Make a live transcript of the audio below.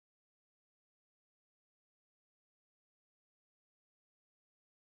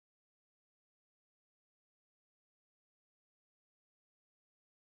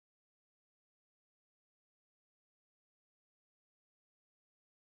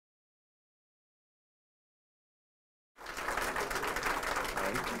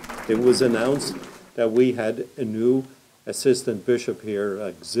it was announced that we had a new assistant bishop here,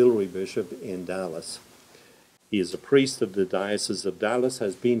 auxiliary bishop in Dallas. He is a priest of the Diocese of Dallas,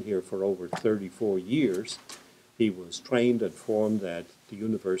 has been here for over 34 years. He was trained and formed at the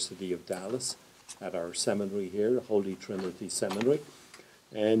University of Dallas at our seminary here, Holy Trinity Seminary.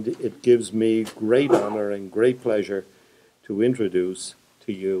 And it gives me great honor and great pleasure to introduce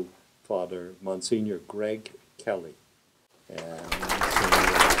to you Father Monsignor Greg Kelly.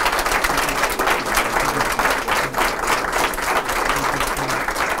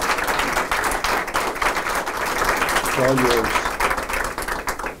 All yours.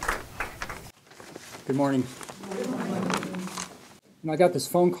 Good morning. Good morning. I got this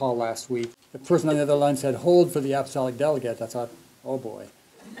phone call last week. The person on the other line said, "Hold for the apostolic delegate." I thought, oh boy.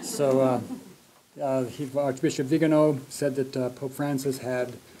 So Archbishop Vigano said that Pope Francis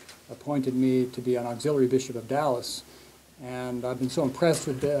had appointed me to be an auxiliary bishop of Dallas. And I've been so impressed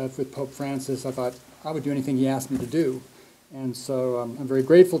with Pope Francis, I thought I would do anything he asked me to do. And so I'm very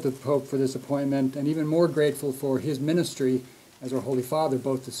grateful to the Pope for this appointment, and even more grateful for his ministry as our Holy Father.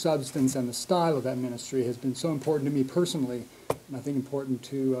 Both the substance and the style of that ministry has been so important to me personally, and I think important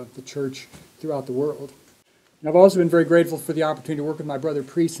to the Church throughout the world. And I've also been very grateful for the opportunity to work with my brother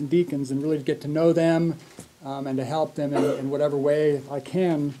priests and deacons and really to get to know them and to help them in whatever way I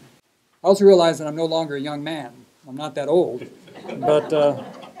can. I also realize that I'm no longer a young man. I'm not that old, but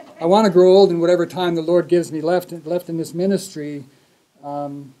I want to grow old in whatever time the Lord gives me left in this ministry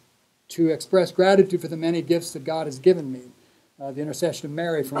to express gratitude for the many gifts that God has given me. The intercession of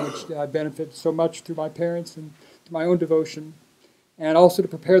Mary, from which I benefit so much through my parents and to my own devotion, and also to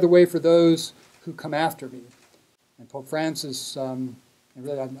prepare the way for those who come after me. And Pope Francis, I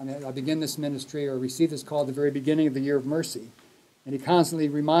begin this ministry or receive this call at the very beginning of the Year of Mercy. And he constantly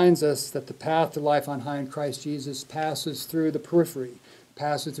reminds us that the path to life on high in Christ Jesus passes through the periphery,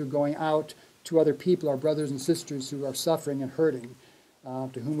 passes through going out to other people, our brothers and sisters who are suffering and hurting,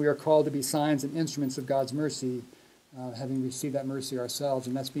 to whom we are called to be signs and instruments of God's mercy, having received that mercy ourselves,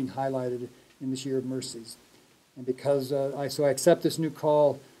 and that's being highlighted in this Year of Mercies. And because I accept this new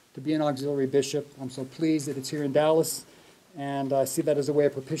call to be an auxiliary bishop, I'm so pleased that it's here in Dallas, and I see that as a way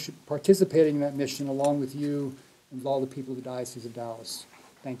of participating in that mission along with you and with all the people of the Diocese of Dallas.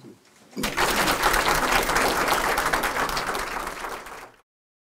 Thank you.